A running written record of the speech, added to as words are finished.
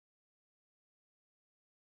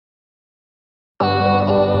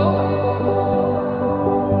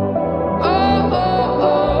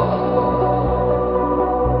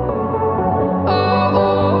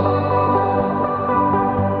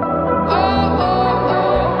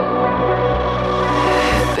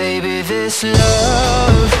this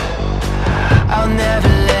love, I'll never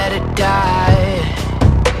let it die.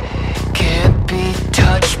 Can't be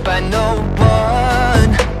touched by no one,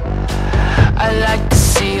 I like to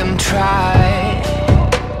see them try.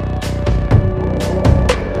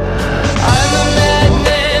 I'm a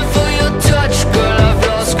madman for your touch, girl, I've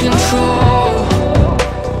lost control.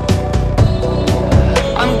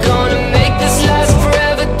 I'm gonna make this last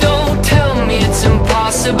forever, don't tell me it's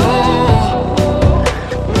impossible.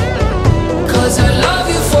 Cause I love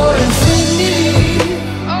you for infinity,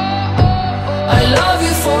 I love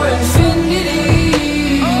you for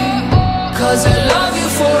infinity. Cause I love you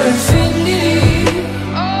for infinity,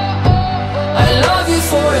 I love you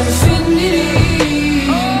for infinity.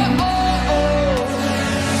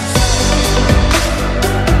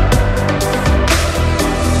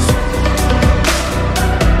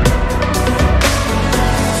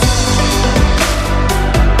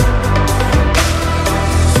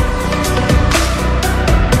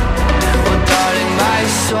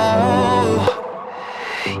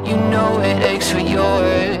 You know it aches for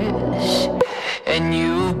yours, and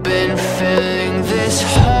you've been filling this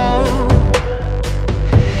hole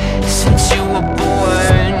since you were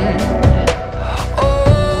born.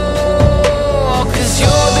 Oh, 'cause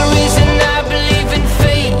you're the reason I believe in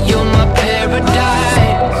fate, you're my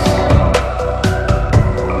paradise.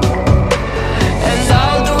 And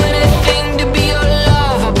I'll do anything to be your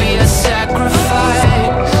love, I'll be a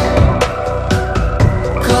sacrifice.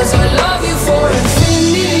 'Cause I love you for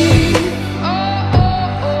infinity,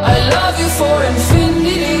 I love you for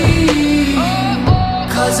infinity.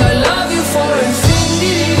 Cause I love you for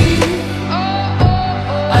infinity,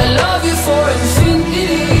 I love you for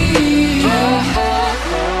infinity.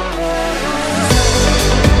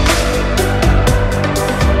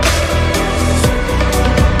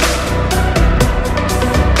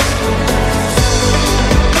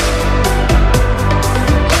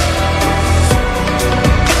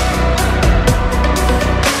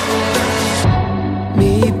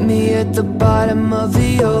 Meet me at the bottom of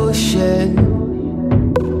the ocean,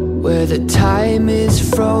 where the time is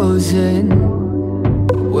frozen,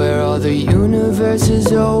 where all the universe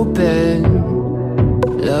is open.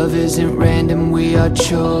 Love isn't random, we are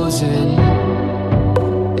chosen.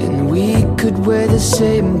 And we could wear the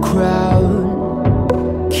same crown,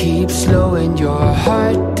 keep slowing your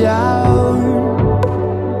heart down.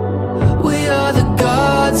 We are the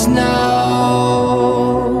gods now.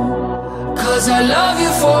 'Cause I love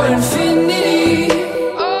you for infinity,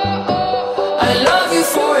 I love you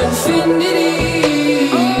for infinity.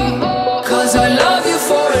 'Cause I love you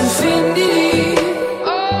for infinity,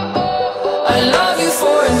 I love you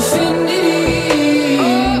for infinity.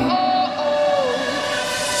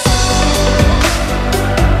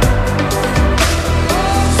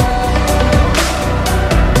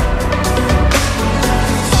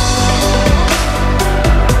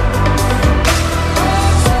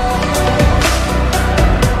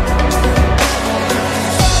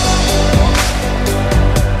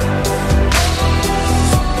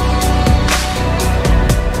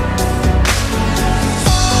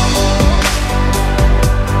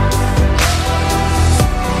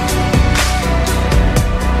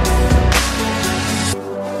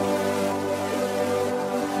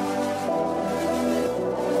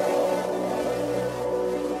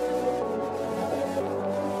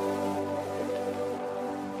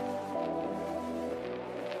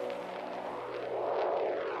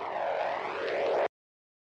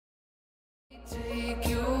 Take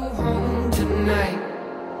you home tonight.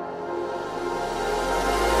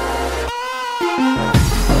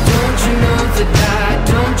 Don't you know that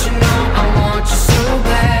don't you know I want you so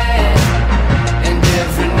bad. And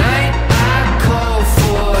every night I call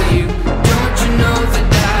for you. Don't you know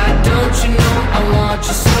that don't you know I want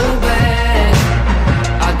you so bad.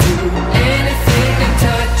 I'd do anything to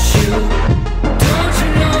touch you. Don't you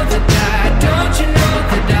know that don't you know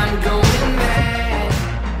that I'm going mad.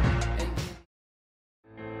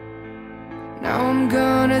 Now I'm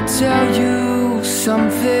gonna tell you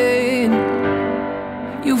something.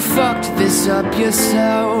 You fucked this up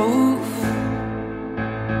yourself.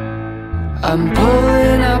 I'm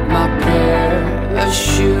pulling up my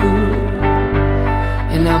parachute,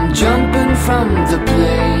 and I'm jumping from the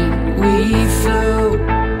plane we flew.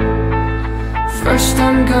 First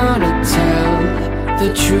I'm gonna tell the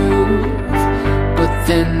truth, but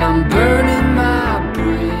then I'm burning my